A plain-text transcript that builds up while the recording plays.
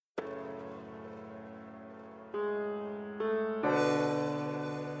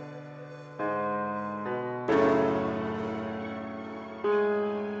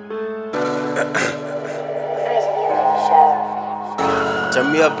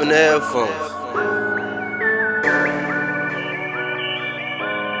me up in the headphones.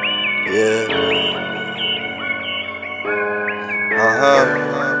 Yeah.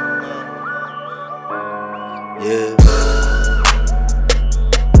 Yeah.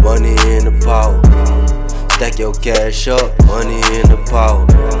 Money in the pot. Stack your cash up, money in the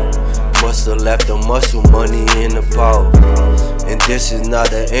pot. Musta left a muscle, money in the pot. And this is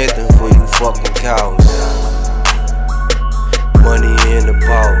not an anthem for you fucking cows. Money in the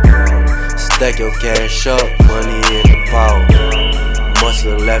pot. Stack your cash up, money in the pot.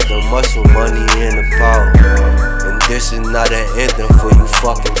 Musta left a muscle, money in the pot. And this is not an anthem for you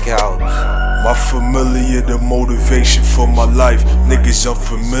fucking cows. My familiar, the motivation for my life. Niggas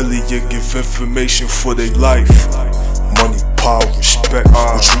unfamiliar, give information for their life. Money, power, respect,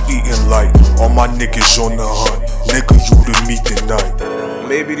 what you eating like? All my niggas on the hunt, nigga, you the meat tonight.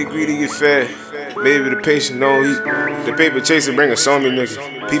 Maybe the greedy get fed, maybe the patient don't eat. The paper chaser bring us on me,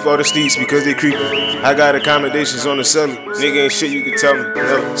 nigga. Peep all the streets because they creepin'. I got accommodations on the cellar. Nigga ain't shit you can tell me.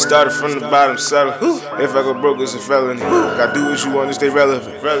 Never started from the bottom, seller. If I go broke, it's a felony. Gotta do what you want to stay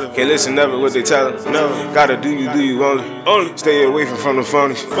relevant. Can't listen never what they tellin'. Gotta do you only. Stay away from the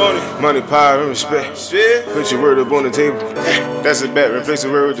phonies. Money, power, and respect. Put your word up on the table. That's a bet. Replace the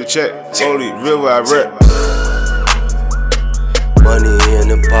word with the check. Only real where I rep. Money in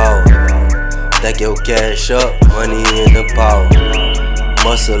the pot. Stack your cash up, money in the pot.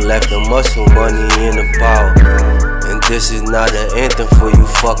 Muscle left a muscle, money in the pot. And this is not an anthem for you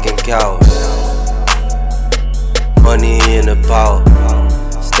fucking cows. Money in the pot.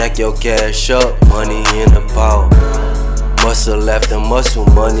 Stack your cash up, money in the pot. Muscle left a muscle,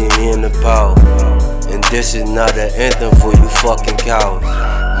 money in the pot. And this is not an anthem for you fucking cows.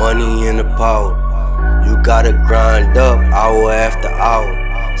 Money in the pot. You gotta grind up hour after hour.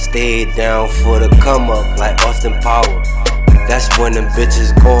 Stay down for the come up like Austin Power. That's when them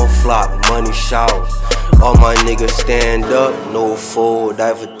bitches gon' flop, money shower. All my niggas stand up, no fold,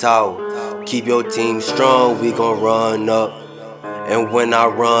 dive a towel. Keep your team strong, we gon' run up. And when I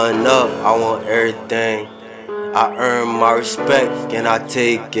run up, I want everything. I earn my respect and I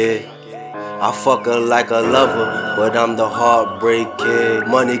take it. I fuck her like a lover, but I'm the heartbreak kid.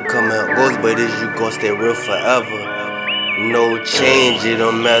 Money come and goes, but is you gon' stay real forever? No change, it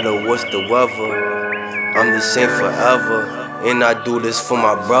don't matter what's the weather. I'm the same forever, and I do this for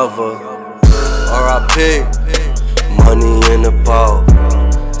my brother. R.I.P. Money in the pot.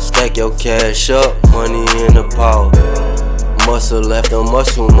 Stack your cash up, money in the pot. Muscle left a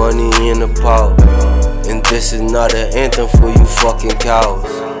muscle, money in the pot. And this is not an anthem for you fucking cows.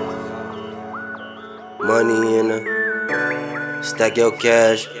 Money in the. Stack your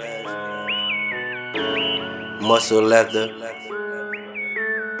cash. Muscle left her.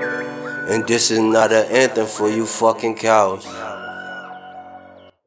 And this is not an anthem for you fucking cows.